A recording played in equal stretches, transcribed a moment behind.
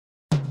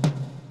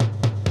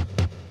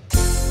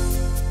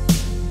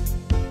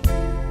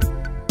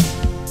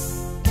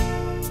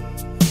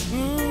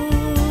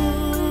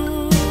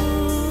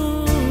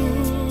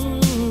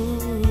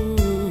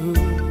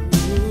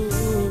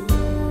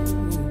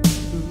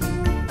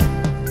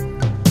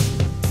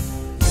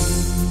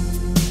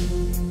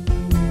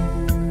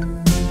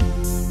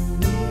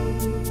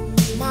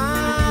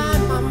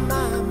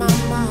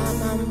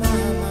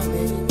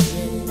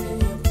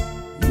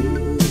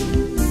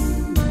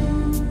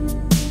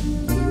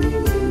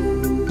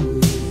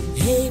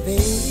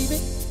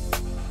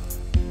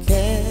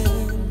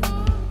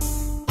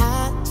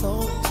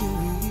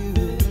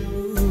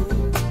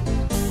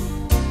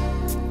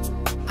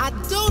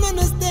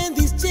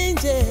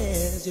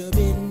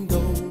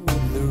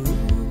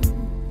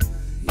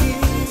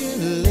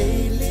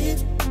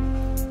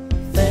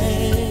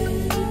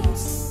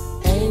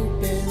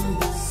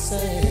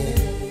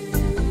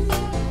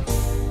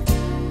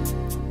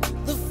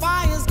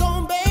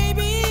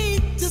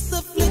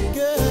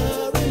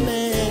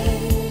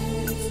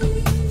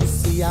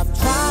I've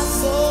tried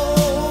so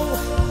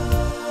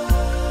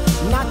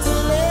not to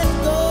let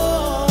go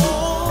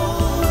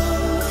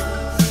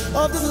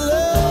of the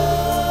love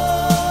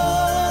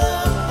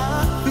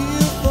I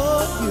feel for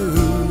you.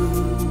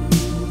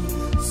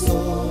 So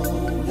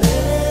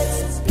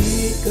let's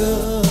pick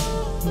up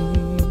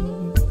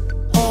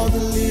all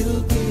the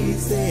little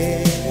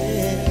pieces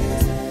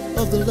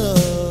of the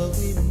love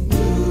we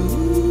knew.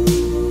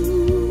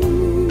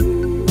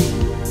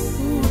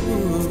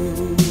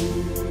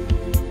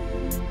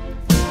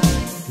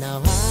 Now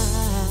I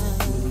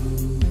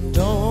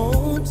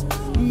don't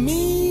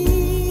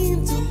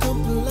mean to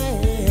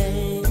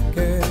complain,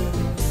 girl,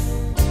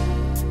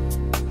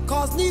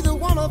 'cause neither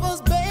one of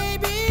us,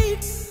 baby,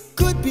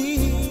 could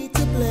be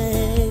to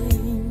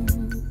blame.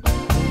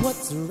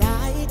 What's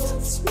right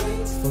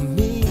for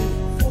me,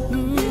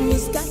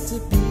 it's got to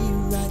be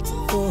right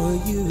for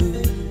you.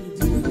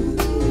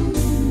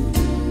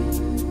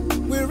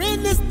 We're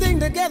in this thing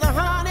together,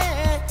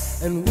 honey,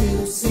 and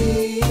we'll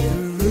see it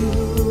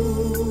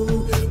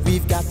through.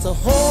 We've got to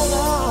hold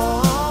on